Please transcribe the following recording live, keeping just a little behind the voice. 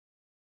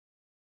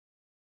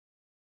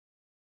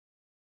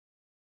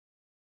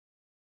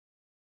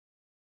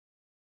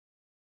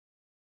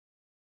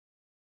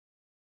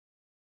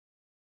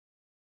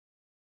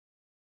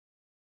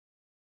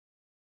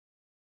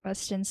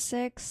Question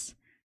 6.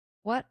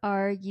 What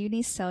are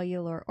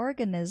unicellular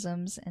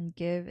organisms and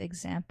give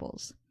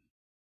examples?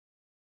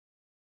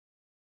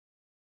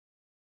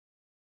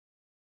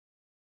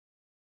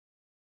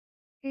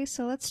 Okay,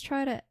 so let's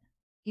try to,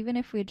 even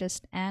if we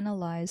just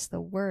analyze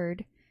the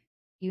word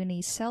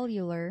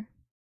unicellular,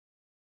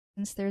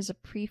 since there's a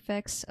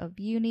prefix of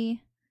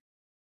uni,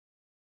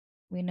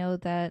 we know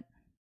that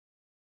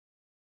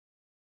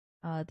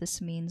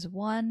this means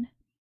one,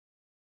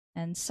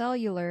 and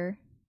cellular,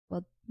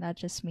 well, that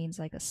just means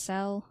like a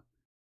cell.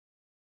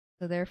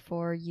 So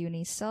therefore,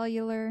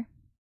 unicellular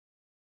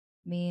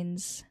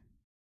means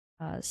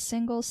a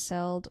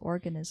single-celled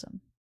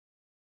organism.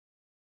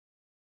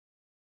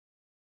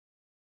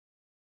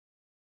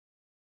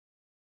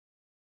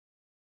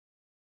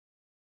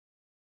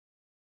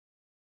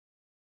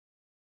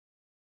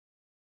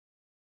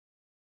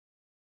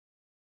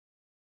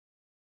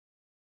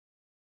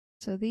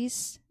 So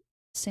these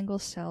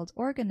single-celled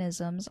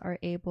organisms are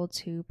able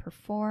to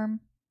perform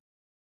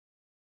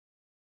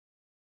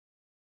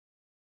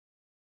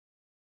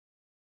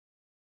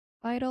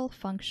vital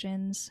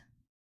functions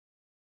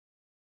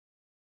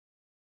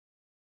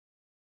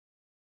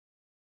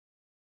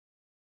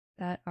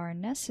that are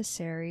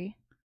necessary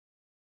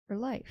for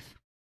life.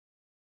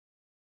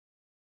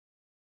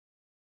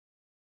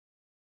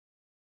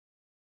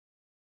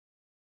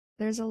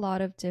 There's a lot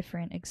of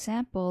different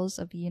examples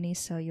of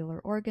unicellular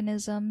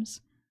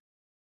organisms.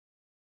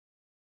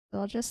 So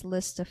I'll just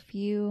list a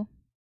few.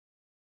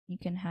 You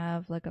can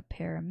have like a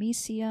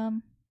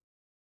paramecium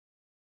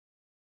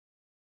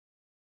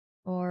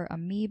or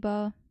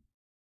amoeba,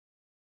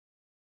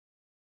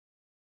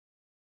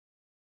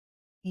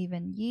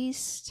 even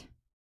yeast,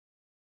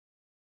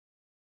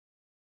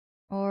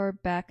 or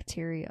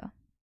bacteria.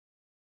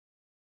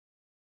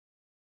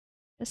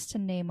 Just to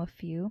name a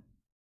few.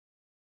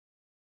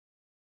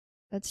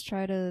 Let's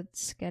try to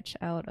sketch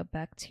out a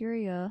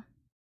bacteria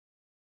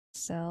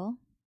cell.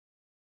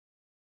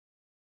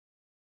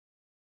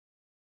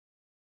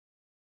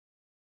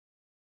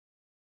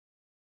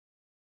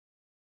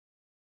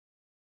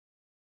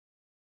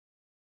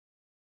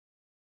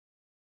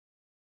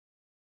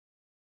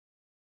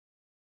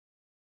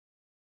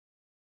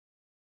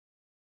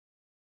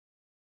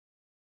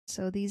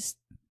 So these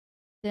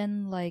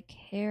thin like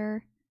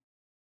hair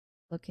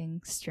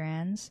looking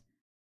strands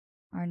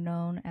are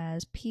known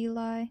as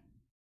pili.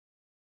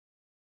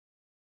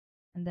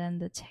 And then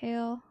the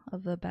tail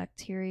of the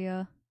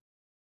bacteria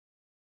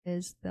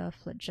is the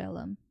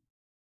flagellum.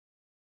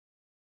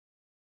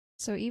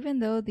 So even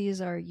though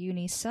these are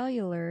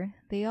unicellular,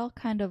 they all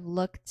kind of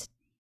looked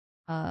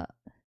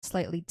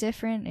slightly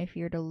different if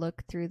you're to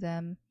look through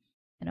them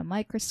in a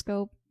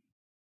microscope.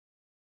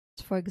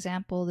 For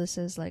example, this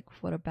is like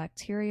what a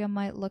bacteria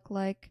might look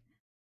like.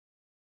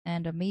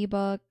 And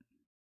amoeba,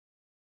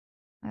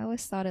 I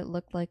always thought it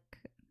looked like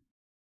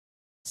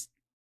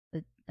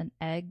an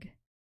egg,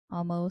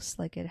 almost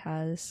like it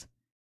has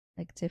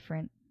like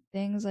different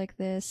things like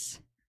this.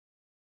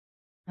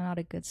 I'm not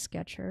a good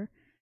sketcher.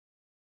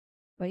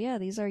 But yeah,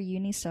 these are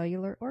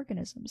unicellular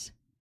organisms.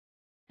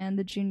 And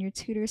the junior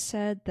tutor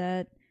said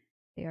that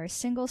they are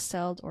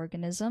single-celled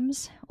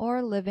organisms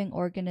or living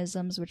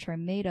organisms which are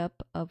made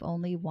up of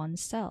only one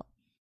cell.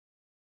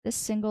 This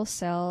single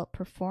cell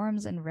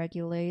performs and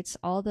regulates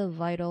all the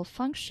vital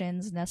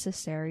functions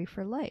necessary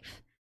for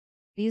life.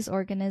 These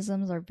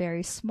organisms are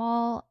very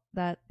small,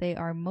 that they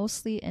are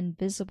mostly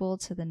invisible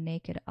to the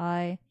naked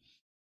eye.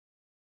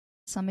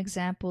 Some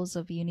examples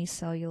of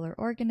unicellular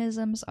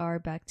organisms are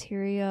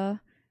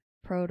bacteria,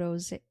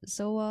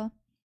 protozoa,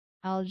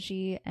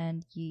 algae,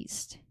 and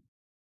yeast.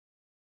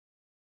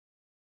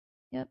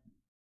 Yep.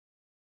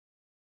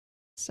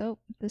 So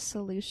the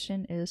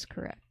solution is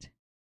correct.